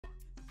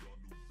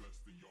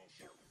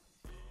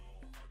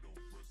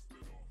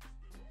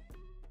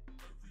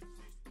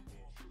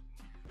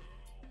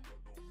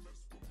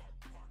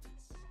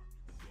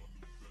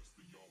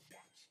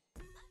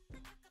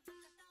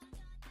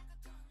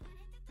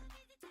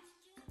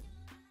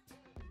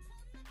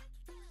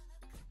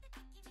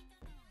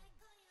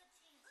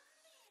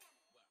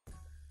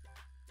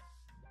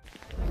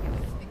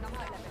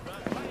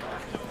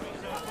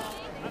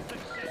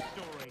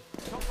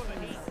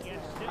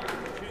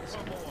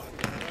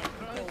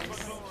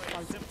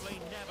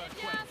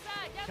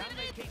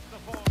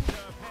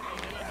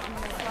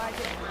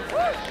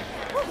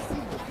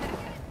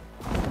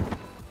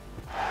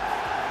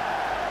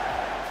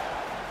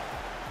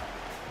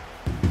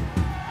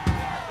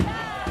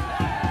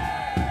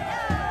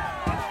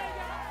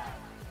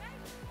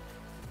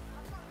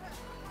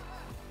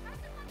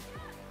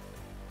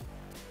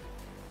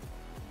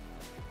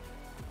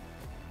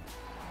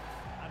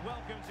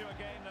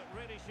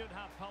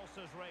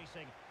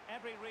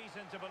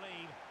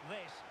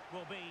This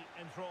will be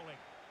enthralling.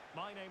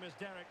 My name is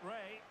Derek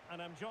Ray,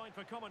 and I'm joined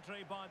for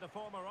commentary by the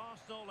former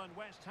Arsenal and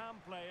West Ham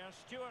player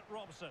Stuart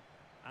Robson.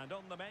 And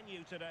on the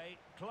menu today,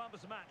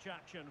 clubs match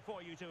action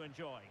for you to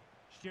enjoy.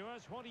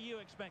 Stuart, what are you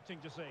expecting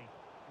to see?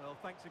 Well,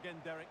 thanks again,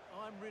 Derek.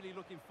 I'm really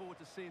looking forward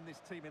to seeing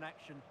this team in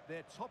action.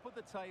 They're top of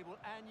the table,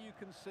 and you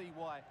can see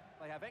why.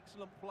 They have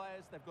excellent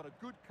players, they've got a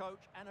good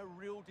coach, and a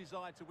real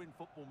desire to win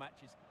football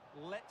matches.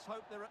 Let's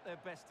hope they're at their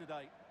best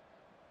today.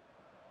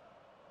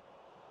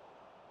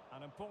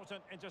 An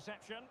important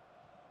interception.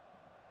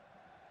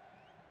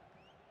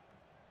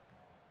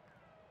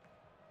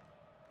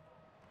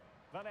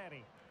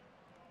 Valeri.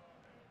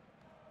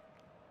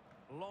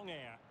 Long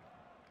air.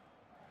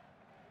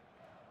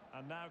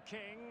 And now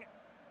King.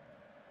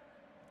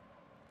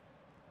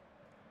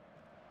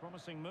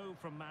 Promising move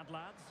from Mad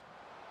Lads.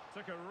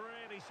 Took a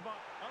really smart...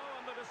 Oh,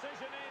 and the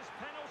decision is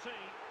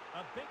penalty.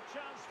 A big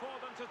chance for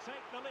them to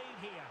take the lead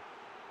here.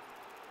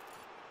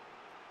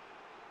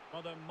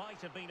 Well, there might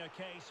have been a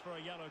case for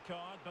a yellow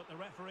card, but the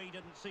referee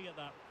didn't see it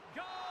that.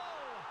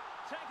 Goal!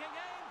 Taking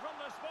aim from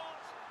the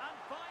spot and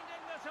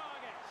finding the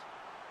target.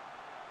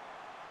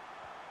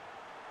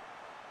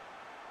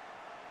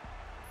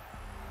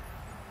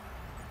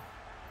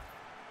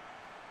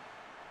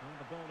 Well,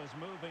 the ball is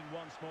moving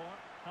once more.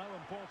 How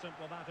important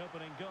will that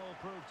opening goal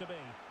prove to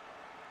be?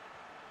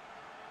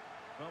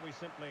 Well, we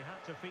simply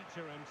had to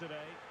feature him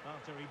today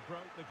after he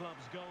broke the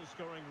club's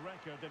goal-scoring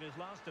record in his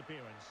last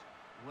appearance.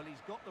 Well,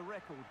 he's got the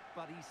record,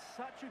 but he's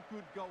such a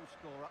good goal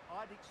scorer.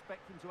 I'd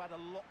expect him to add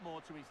a lot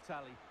more to his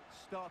tally.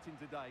 Starting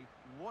today,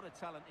 what a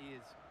talent he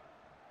is.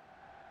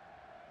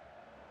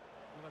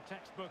 Well, a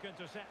textbook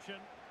interception.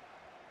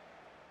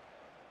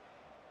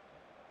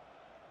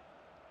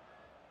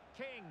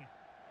 King.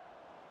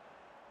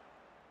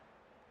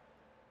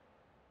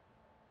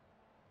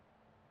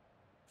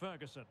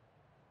 Ferguson.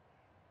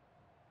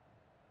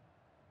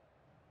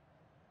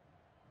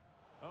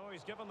 Oh,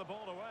 he's given the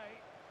ball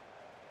away.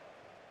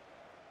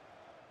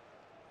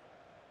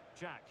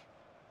 Jack.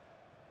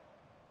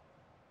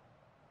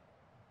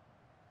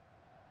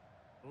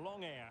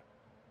 Long air.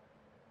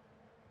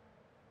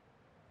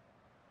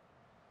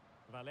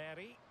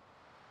 Valeri.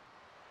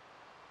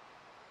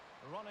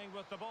 Running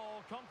with the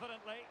ball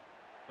confidently,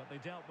 but they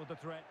dealt with the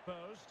threat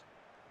posed.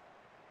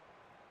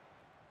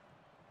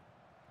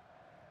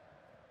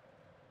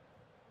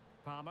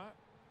 Palmer.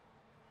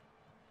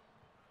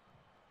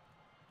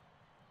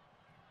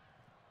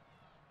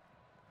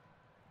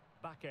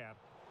 Bakker.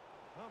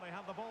 Well, they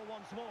have the ball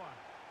once more.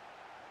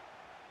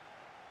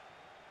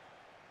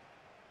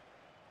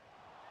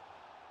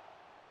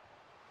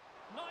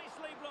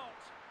 Nicely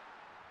blocked.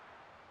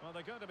 Well,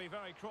 they're going to be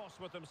very cross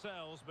with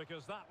themselves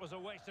because that was a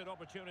wasted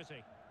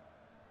opportunity.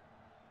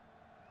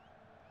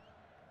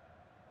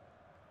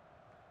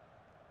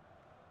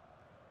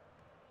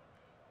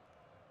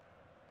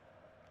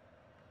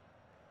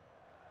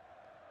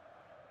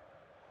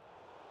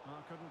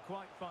 Well, couldn't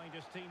quite find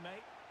his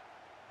teammate.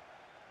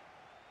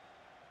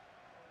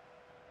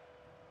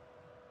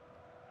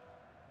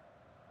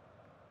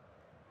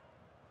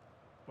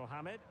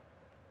 Mohamed.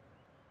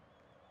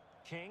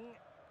 King.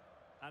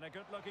 And a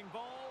good-looking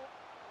ball.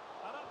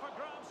 And up for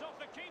grabs off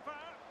the keeper.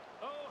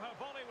 Oh, her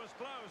volley was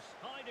close.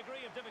 High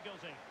degree of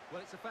difficulty.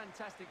 Well, it's a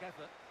fantastic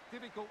effort.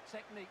 Difficult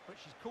technique, but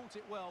she's caught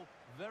it well.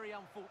 Very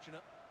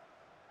unfortunate.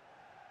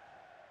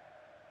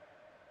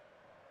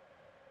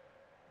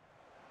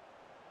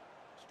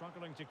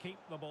 Struggling to keep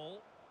the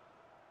ball.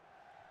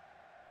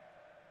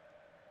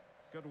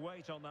 Good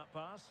weight on that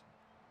pass.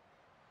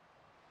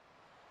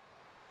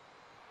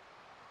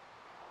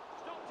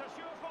 Stopped a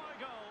surefire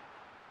goal.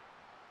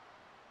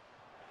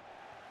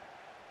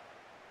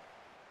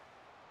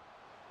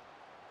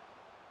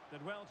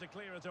 Did well to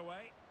clear it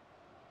away.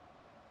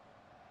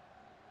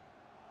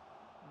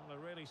 Well, a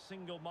really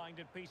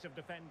single-minded piece of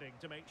defending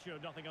to make sure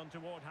nothing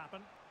untoward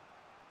happened.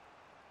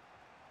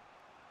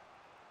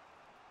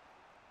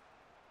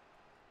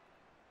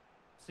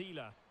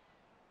 Sealer.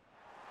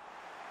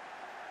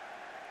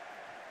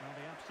 Well,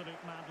 the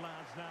absolute Mad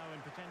Lads now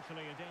in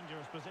potentially a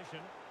dangerous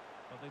position,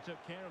 but they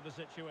took care of the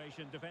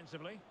situation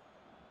defensively.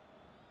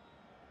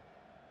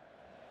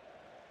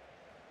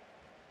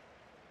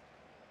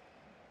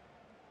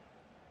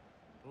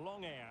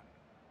 Long air.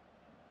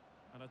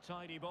 And a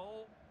tidy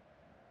ball.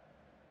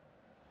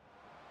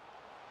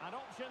 And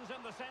options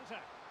in the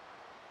centre.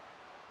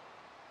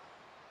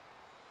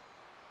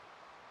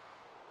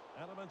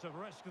 Element of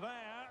risk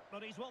there,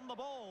 but he's won the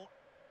ball.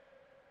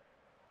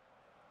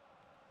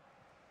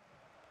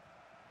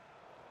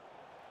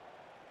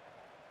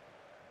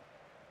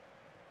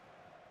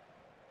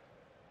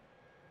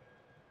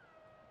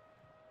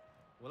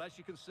 Well, as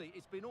you can see,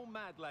 it's been all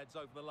Mad Lads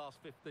over the last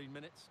 15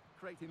 minutes,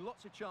 creating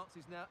lots of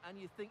chances now, and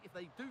you think if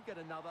they do get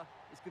another,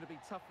 it's going to be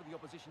tough for the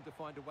opposition to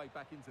find a way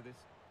back into this.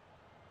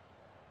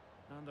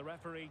 And the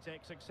referee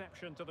takes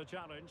exception to the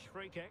challenge.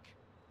 Free kick.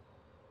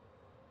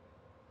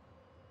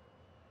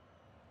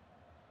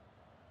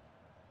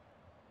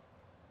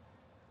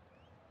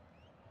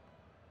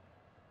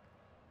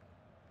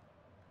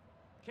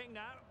 King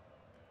now.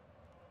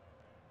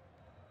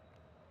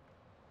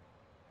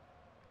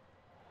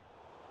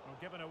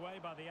 given away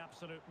by the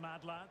absolute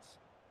mad lads.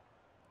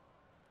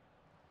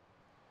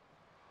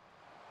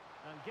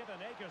 And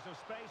given acres of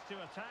space to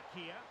attack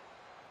here.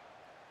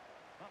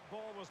 That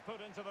ball was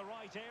put into the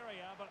right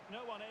area, but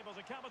no one able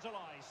to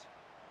capitalise.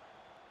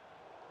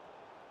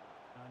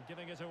 And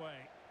giving it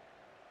away.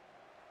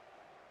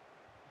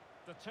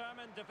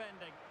 Determined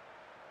defending.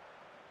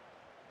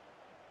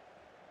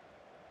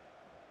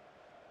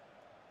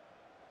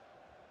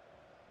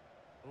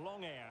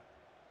 Long air.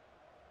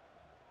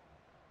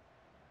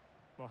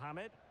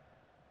 Mohamed.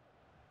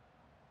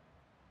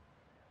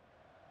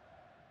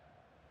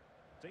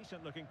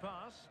 Decent looking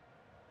pass.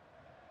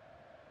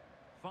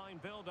 Fine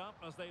build-up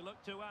as they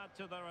look to add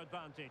to their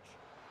advantage.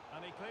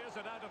 And he clears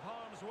it out of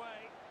harm's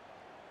way.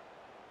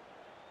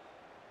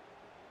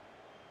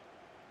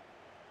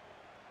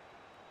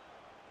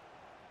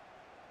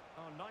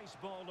 Oh, nice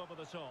ball over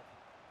the top.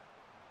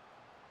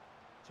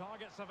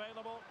 Targets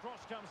available, cross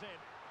comes in.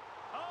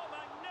 Oh,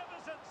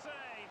 magnificent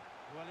save!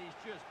 Well, he's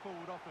just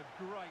pulled off a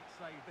great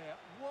save there.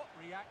 What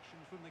reaction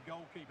from the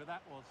goalkeeper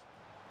that was.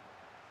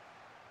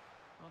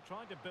 Well,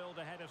 trying to build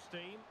ahead of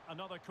steam.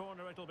 Another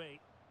corner it'll be.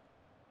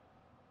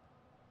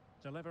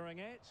 Delivering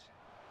it.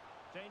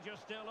 Danger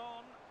still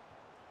on.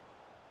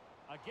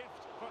 A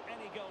gift for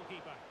any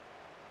goalkeeper.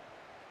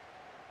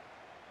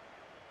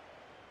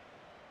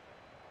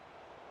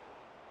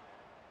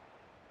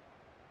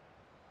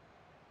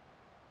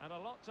 And a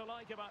lot to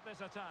like about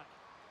this attack.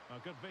 Oh,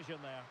 good vision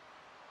there.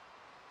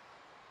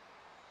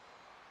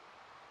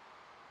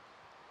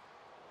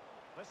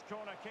 This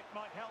corner kick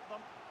might help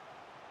them.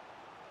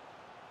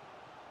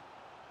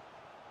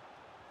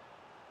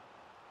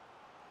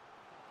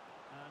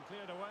 And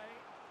cleared away.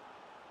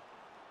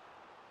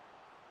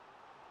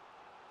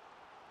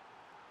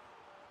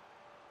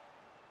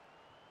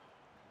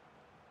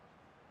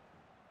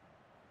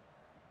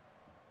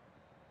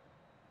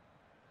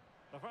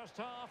 The first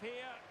half here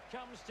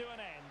comes to an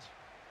end.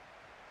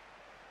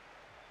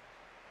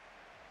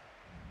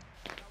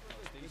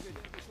 It's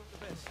not the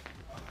best.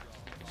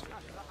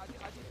 I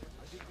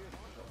did good.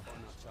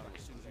 Find that challenge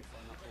as soon as we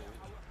find that ball.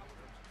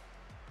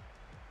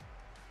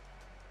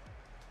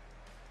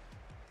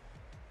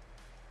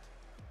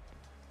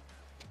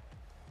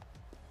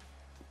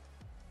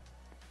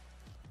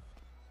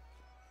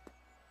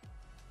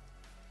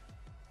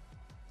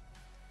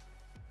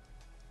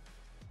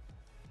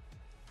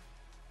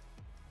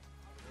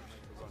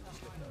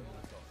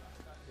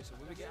 Listen,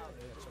 when we get out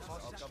there,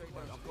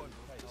 I'm going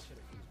for pace.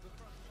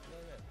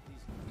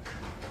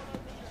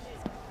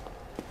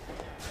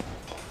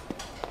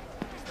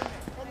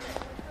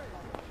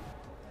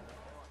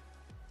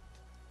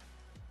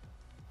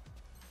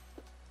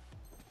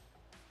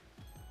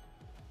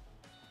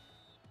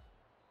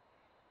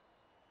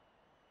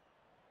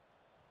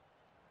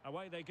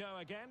 Away they go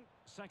again.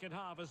 Second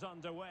half is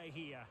underway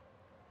here.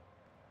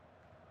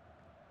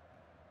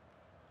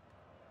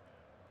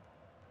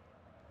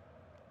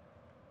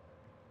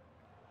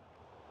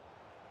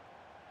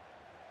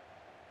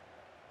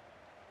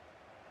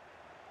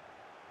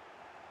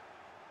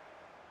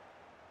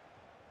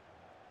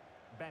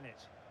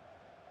 Bennett.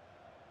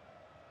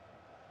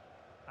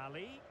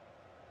 Ali.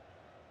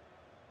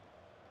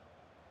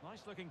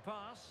 Nice looking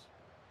pass.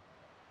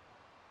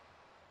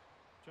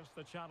 Just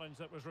the challenge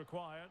that was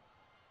required.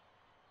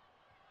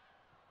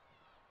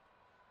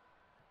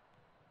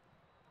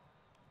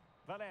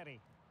 Valeri.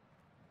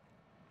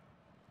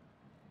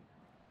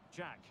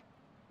 Jack.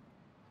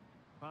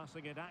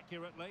 Passing it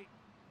accurately.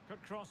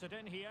 Could cross it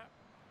in here.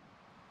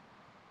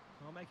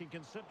 Well, making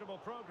considerable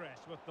progress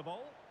with the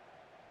ball.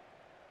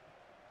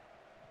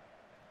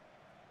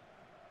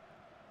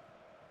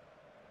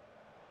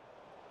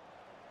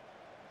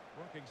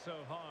 Working so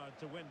hard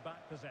to win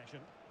back possession.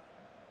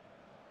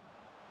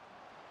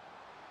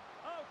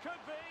 Oh, could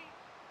be.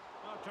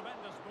 Oh,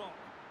 tremendous block.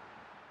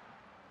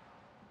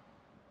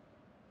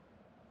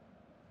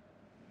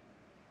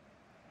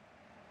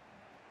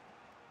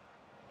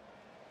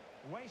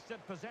 Wasted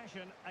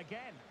possession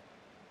again.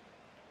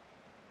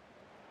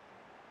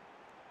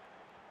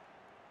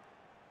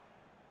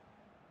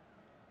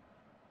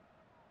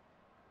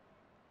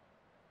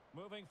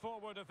 Moving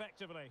forward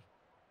effectively.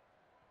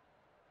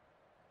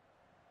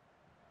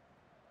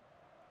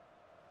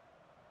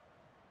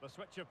 The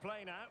switch of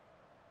play now.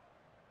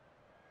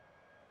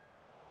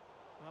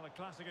 Well, a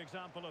classic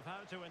example of how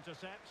to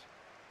intercept.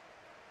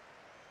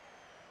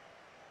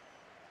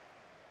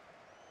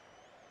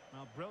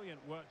 Now, brilliant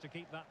work to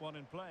keep that one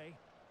in play.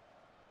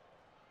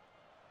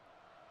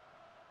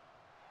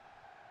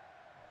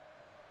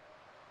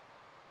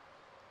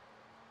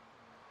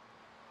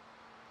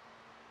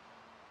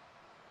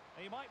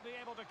 He might be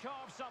able to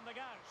carve something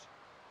out.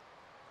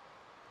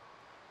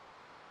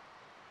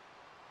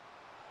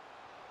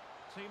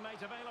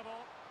 Teammate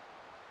available.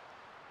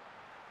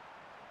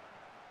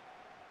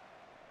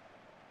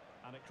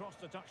 And it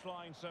crossed the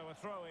touchline, so a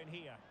throw in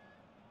here.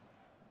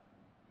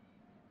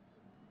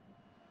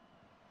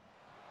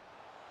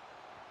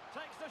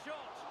 Takes the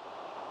shot.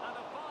 And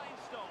a fine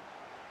stop.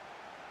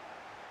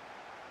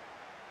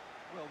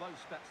 Well, those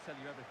stats tell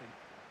you everything.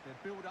 Their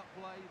build-up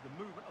play,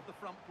 the movement of the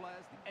front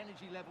players, the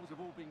energy levels have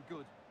all been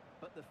good.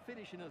 But the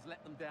finishing has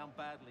let them down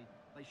badly.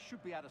 They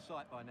should be out of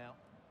sight by now.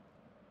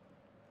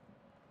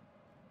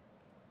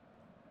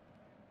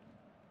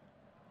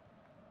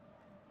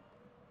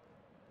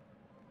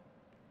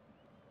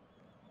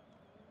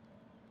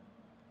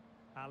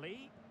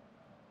 Ali.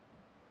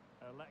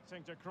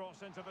 Electing to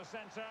cross into the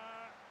centre.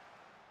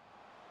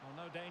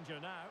 Well, no danger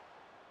now.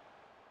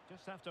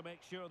 Just have to make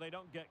sure they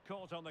don't get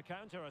caught on the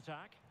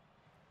counter-attack.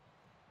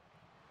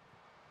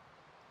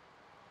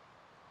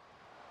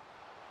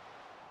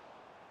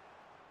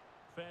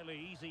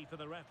 Fairly easy for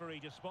the referee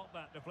to spot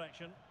that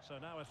deflection. So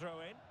now a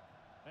throw-in.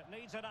 It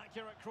needs an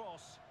accurate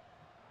cross.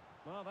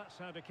 Well, that's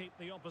how to keep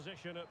the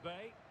opposition at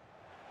bay.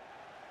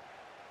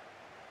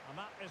 And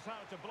that is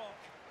how to block.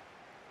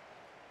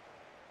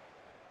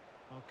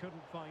 Well,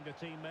 couldn't find a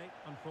teammate,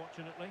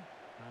 unfortunately.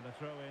 And a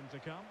throw-in to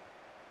come.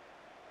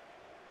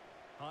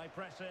 High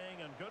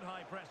pressing and good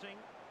high pressing.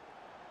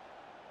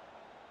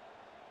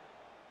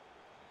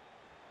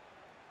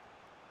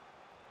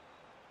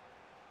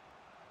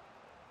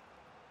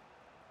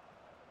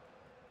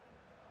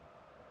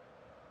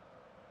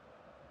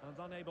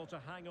 And unable to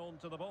hang on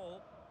to the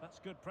ball. That's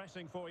good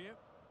pressing for you.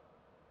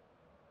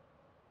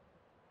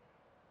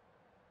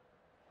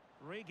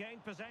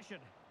 Regained possession.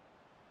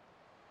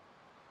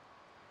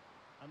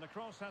 And the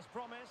cross has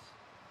promise.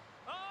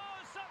 Oh,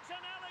 such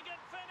an elegant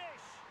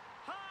finish!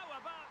 How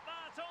about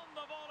that on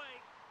the volley?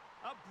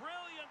 A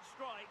brilliant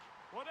strike,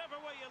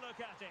 whatever way you look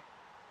at it.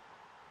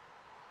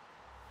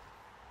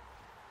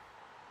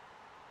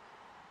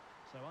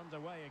 So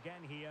underway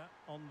again here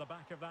on the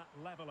back of that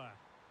leveller.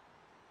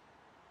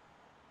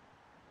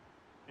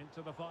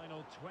 Into the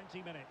final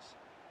 20 minutes.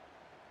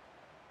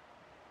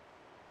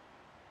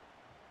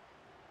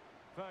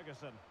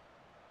 Ferguson.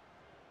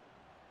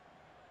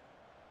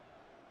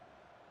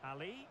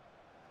 Ali.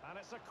 And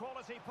it's a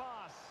quality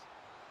pass.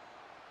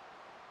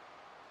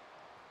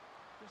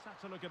 Just had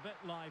to look a bit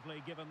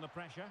lively given the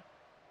pressure.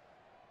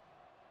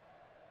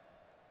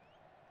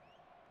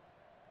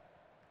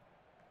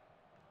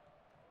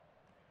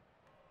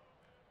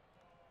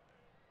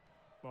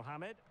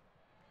 Mohamed.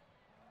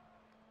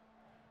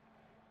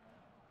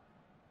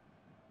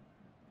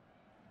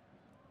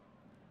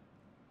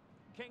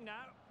 King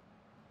now.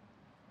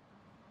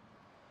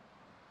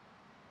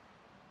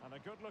 And a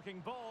good-looking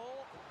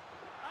ball.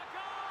 A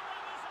goal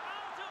that was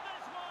out of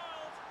this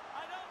world!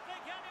 I don't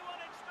think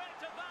anyone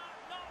expected that,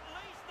 not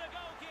least the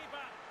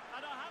goalkeeper.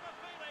 And I have a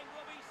feeling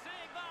we'll be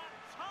seeing that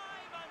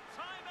time and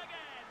time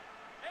again.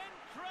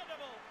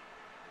 Incredible!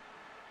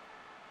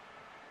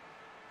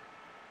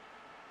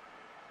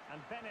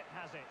 And Bennett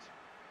has it.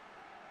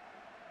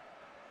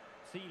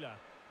 Sealer.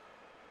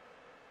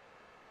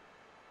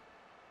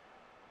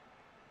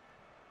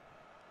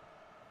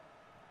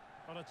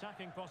 On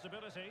attacking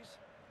possibilities,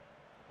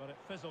 but it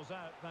fizzles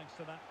out thanks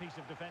to that piece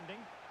of defending.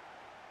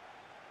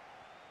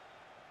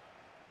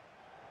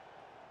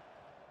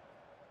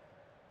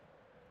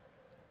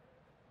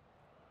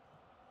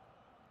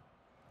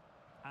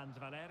 And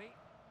Valeri.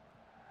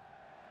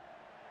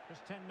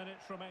 Just 10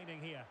 minutes remaining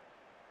here.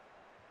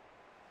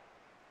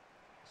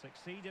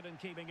 Succeeded in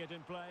keeping it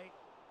in play.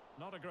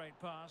 Not a great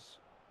pass.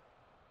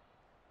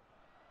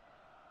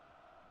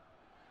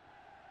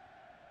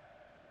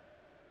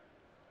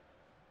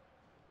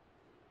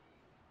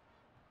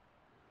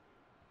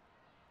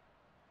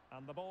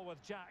 And the ball with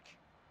Jack.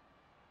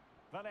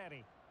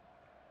 Valeri.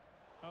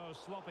 Oh,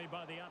 sloppy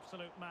by the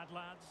absolute mad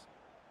lads.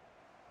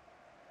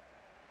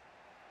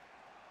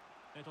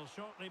 It'll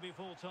shortly be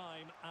full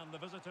time, and the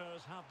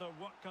visitors have their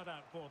work cut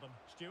out for them.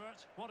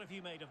 Stuart, what have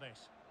you made of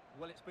this?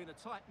 Well, it's been a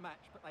tight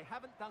match, but they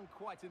haven't done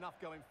quite enough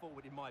going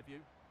forward, in my view.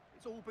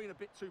 It's all been a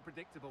bit too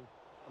predictable.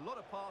 A lot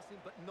of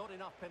passing, but not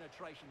enough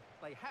penetration.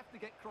 They have to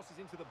get crosses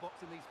into the box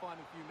in these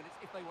final few minutes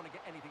if they want to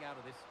get anything out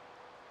of this.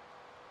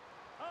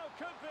 Oh,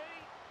 could be.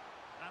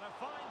 And a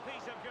fine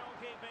piece of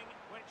goalkeeping,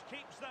 which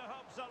keeps their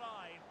hopes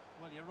alive.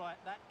 Well, you're right,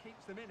 that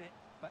keeps them in it.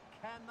 But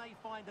can they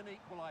find an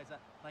equaliser?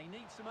 They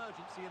need some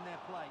urgency in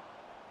their play.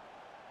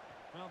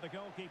 Well, the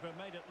goalkeeper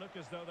made it look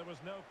as though there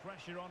was no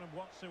pressure on him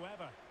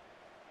whatsoever.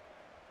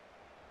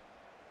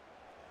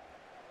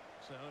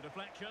 So,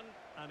 deflection,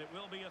 and it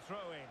will be a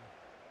throw-in.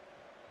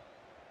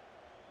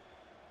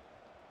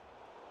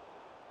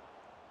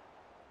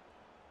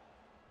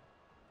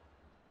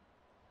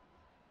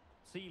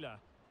 Sealer.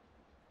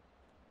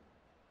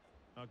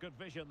 Oh, good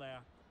vision there.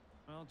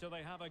 Well, do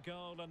they have a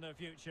goal in their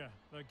future?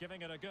 They're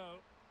giving it a go.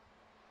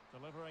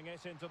 Delivering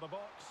it into the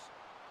box.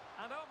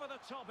 And over the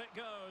top it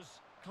goes.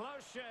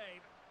 Close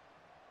shave.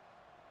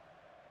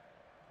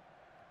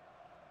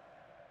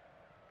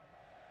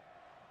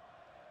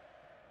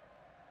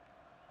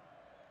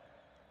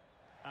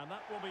 And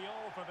that will be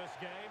all for this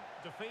game.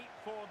 Defeat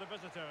for the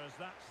visitors.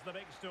 That's the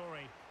big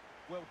story.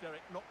 Well,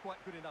 Derek, not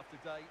quite good enough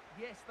today.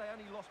 Yes, they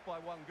only lost by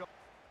one goal.